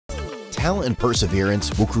talent and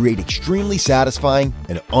perseverance will create extremely satisfying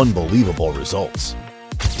and unbelievable results.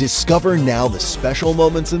 Discover now the special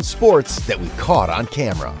moments in sports that we caught on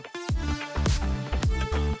camera.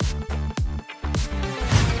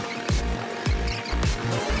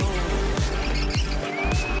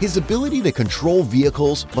 His ability to control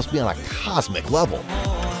vehicles must be on a cosmic level.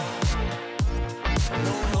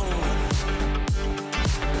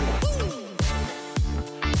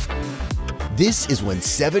 This is when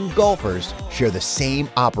 7 golfers share the same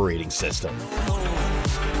operating system.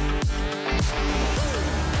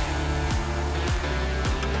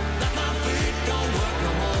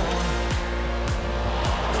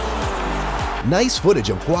 Nice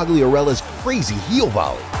footage of Quagliarella's crazy heel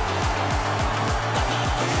volley.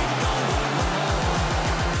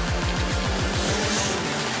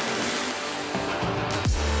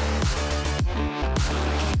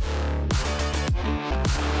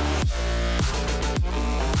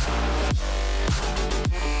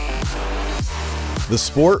 The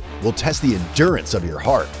sport will test the endurance of your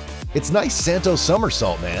heart. It's nice Santos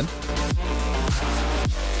somersault, man.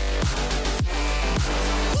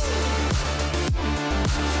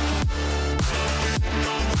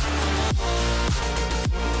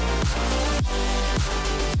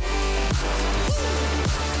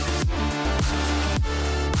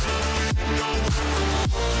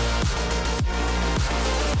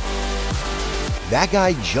 That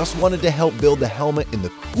guy just wanted to help build the helmet in the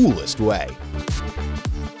coolest way.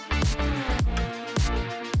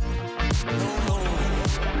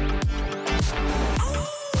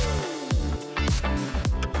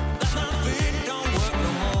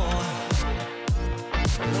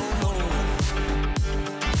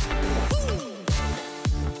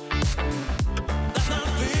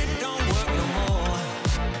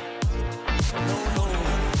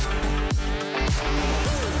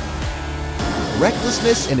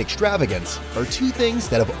 Recklessness and extravagance are 2 things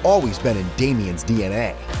that have always been in Damien's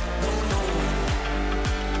DNA.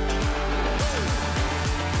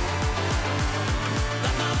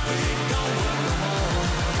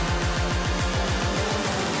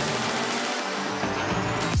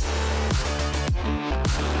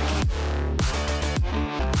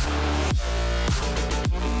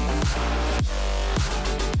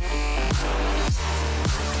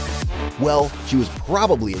 Well, she was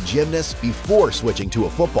probably a gymnast before switching to a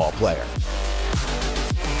football player.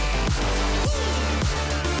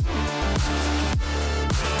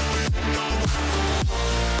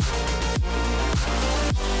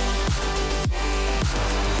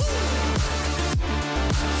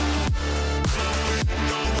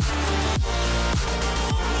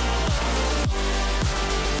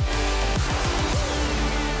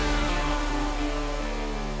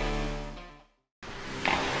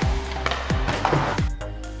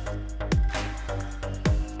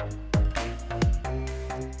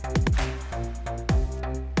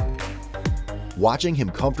 Watching him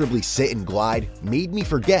comfortably sit and glide made me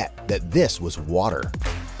forget that this was water.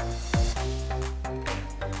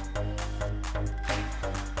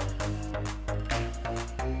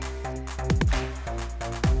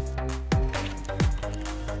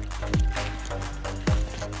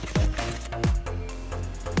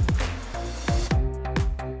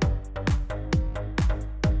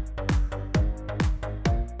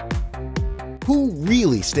 Who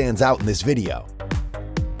really stands out in this video?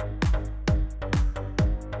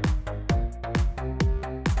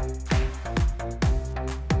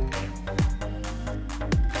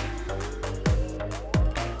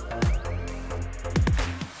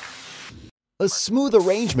 A smooth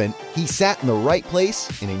arrangement, he sat in the right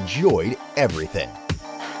place and enjoyed everything.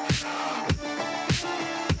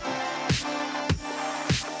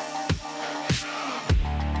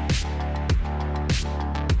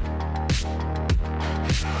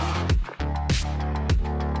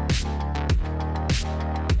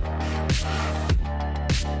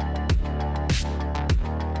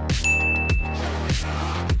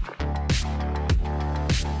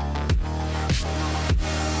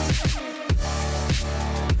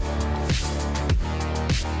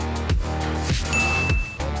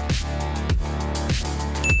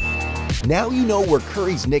 Now you know where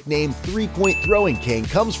Curry's nickname 3-point throwing king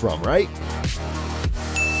comes from, right?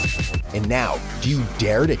 And now, do you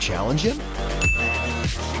dare to challenge him?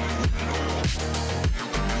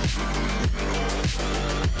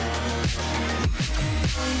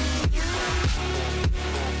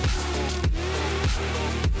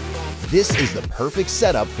 This is the perfect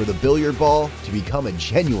setup for the billiard ball to become a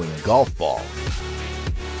genuine golf ball.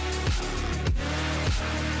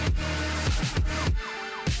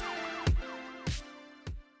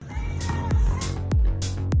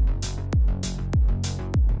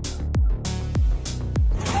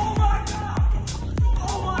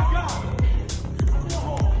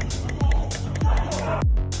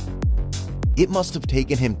 It must have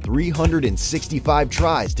taken him 365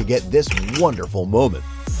 tries to get this wonderful moment.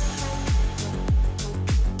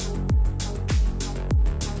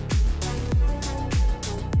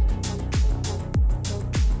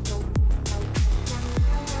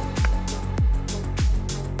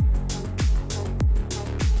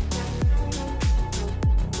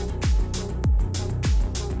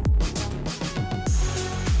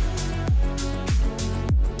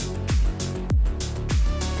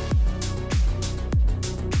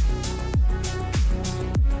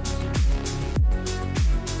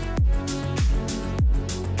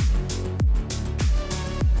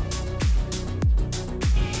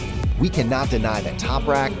 We cannot deny that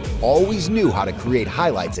Toprak always knew how to create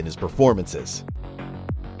highlights in his performances.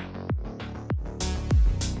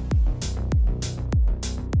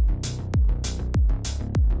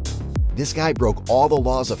 This guy broke all the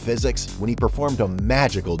laws of physics when he performed a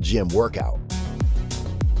magical gym workout.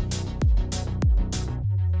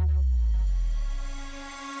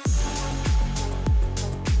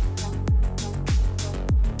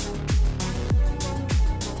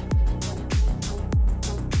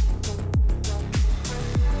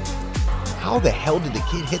 How the hell did the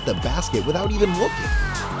kid hit the basket without even looking?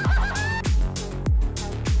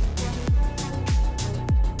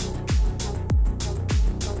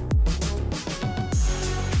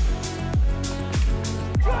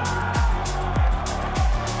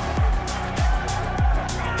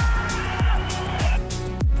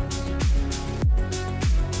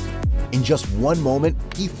 In just one moment,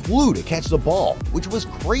 he flew to catch the ball, which was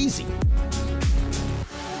crazy.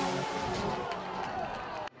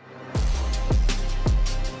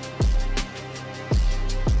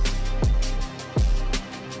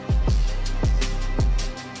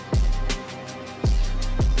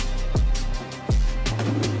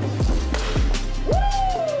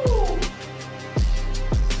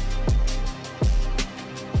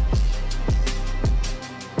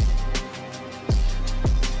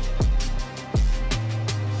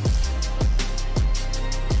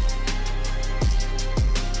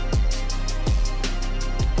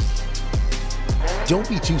 Don't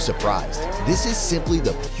be too surprised. This is simply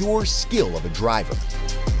the pure skill of a driver.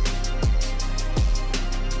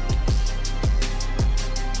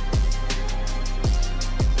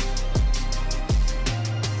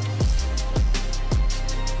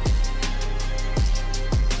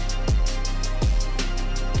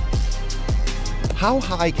 How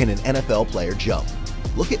high can an NFL player jump?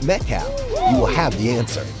 Look at Metcalf. You will have the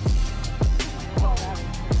answer.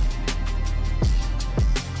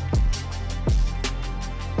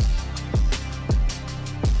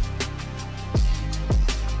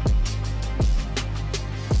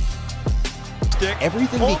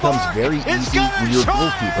 Everything becomes very easy when your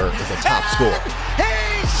goalkeeper is a top scorer.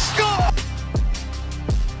 He scored!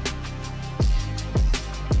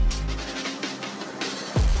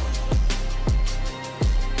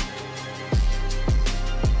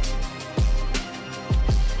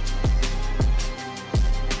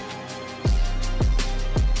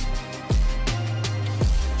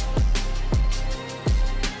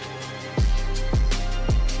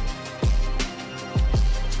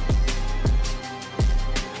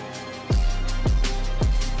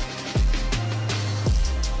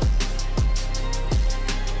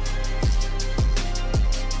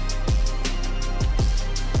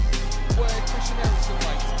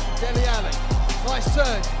 Nice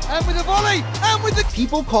turn, and with a volley, and with the...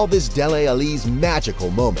 People call this Dele Alli's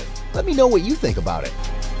magical moment. Let me know what you think about it.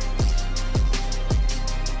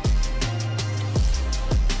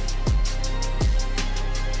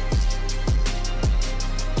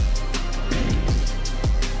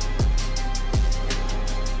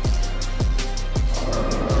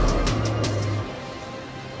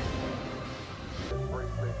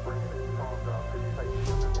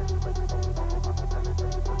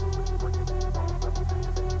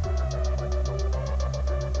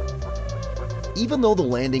 Even though the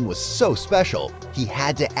landing was so special, he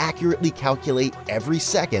had to accurately calculate every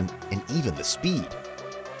second and even the speed.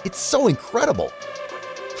 It's so incredible!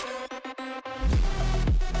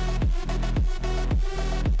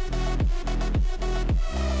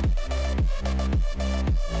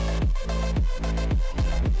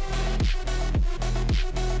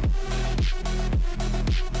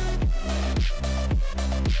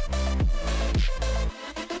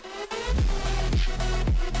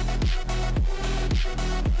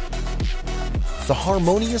 The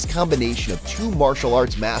harmonious combination of two martial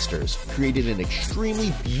arts masters created an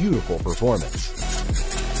extremely beautiful performance.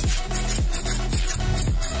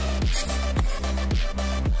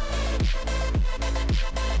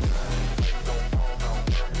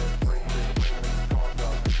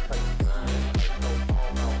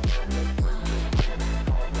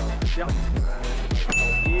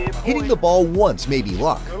 Hitting the ball once may be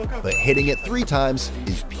luck, but hitting it 3 times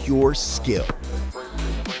is pure skill.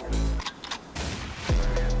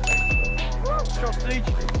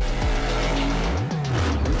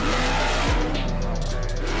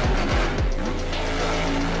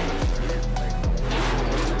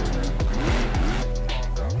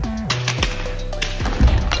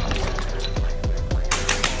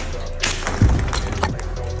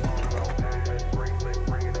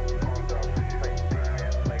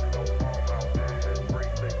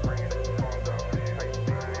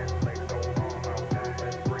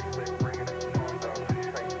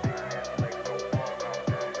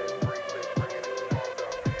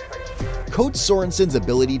 Coach Sorensen's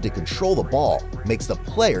ability to control the ball makes the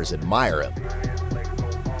players admire him.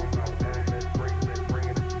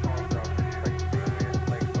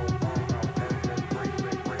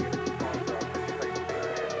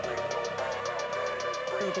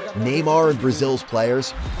 Neymar and Brazil's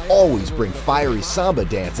players always bring fiery samba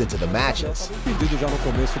dance into the matches.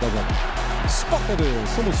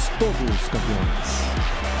 Somos todos campeões.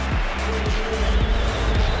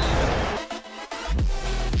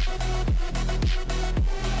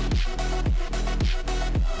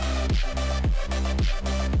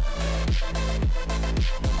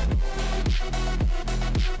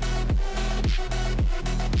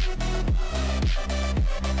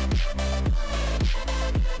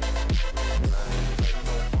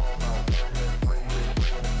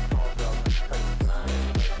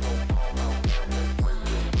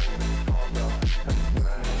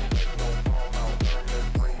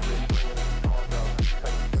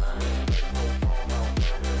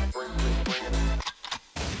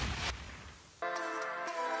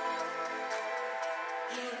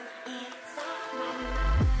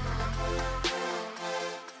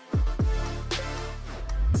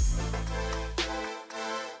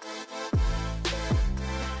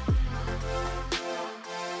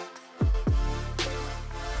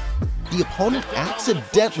 The opponent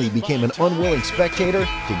accidentally became an unwilling spectator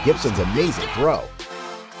to Gibson's amazing throw.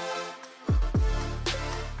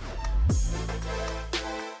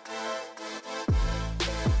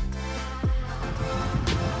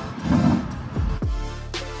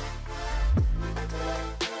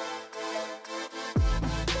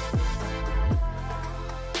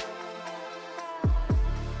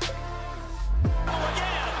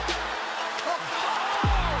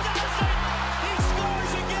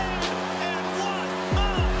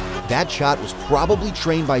 That shot was probably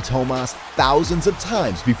trained by Tomas thousands of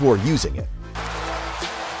times before using it.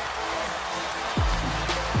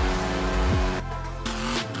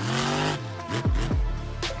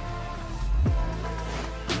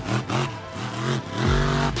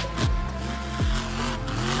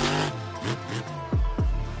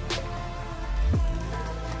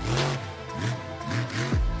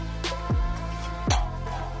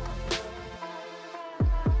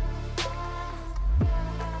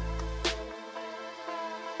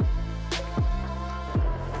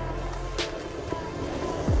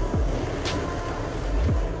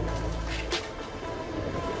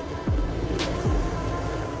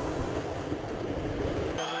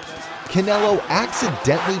 Canelo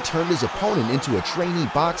accidentally turned his opponent into a trainee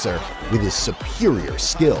boxer with his superior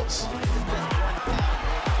skills.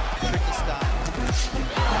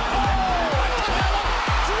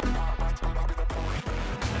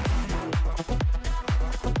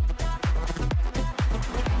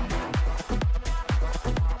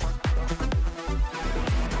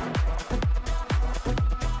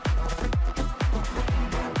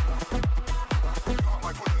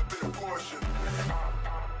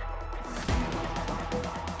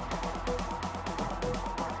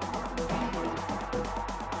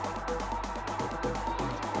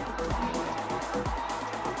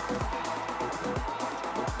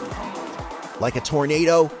 Like a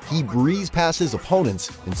tornado, he breezed past his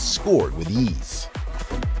opponents and scored with ease.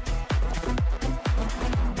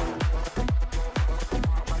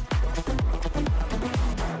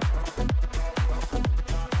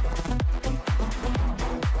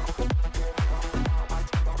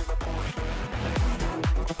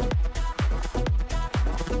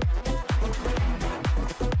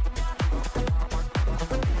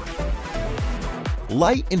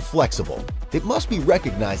 Light and flexible, it must be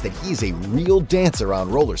recognized that he is a real dancer on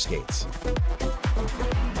roller skates.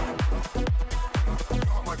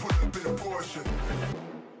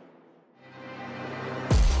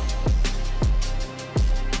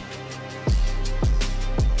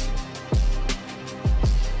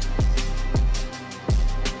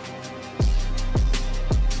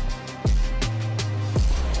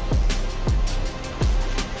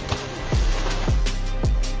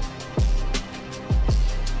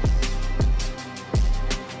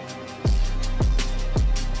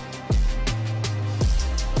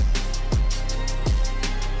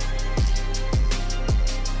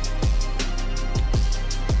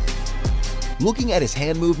 Looking at his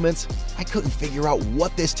hand movements, I couldn't figure out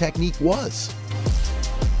what this technique was.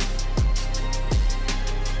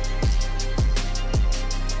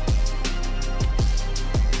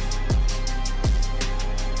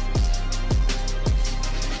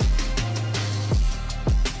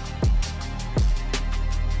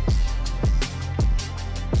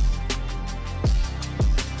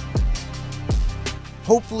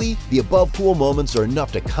 Hopefully, the above cool moments are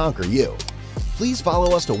enough to conquer you. Please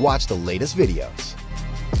follow us to watch the latest videos.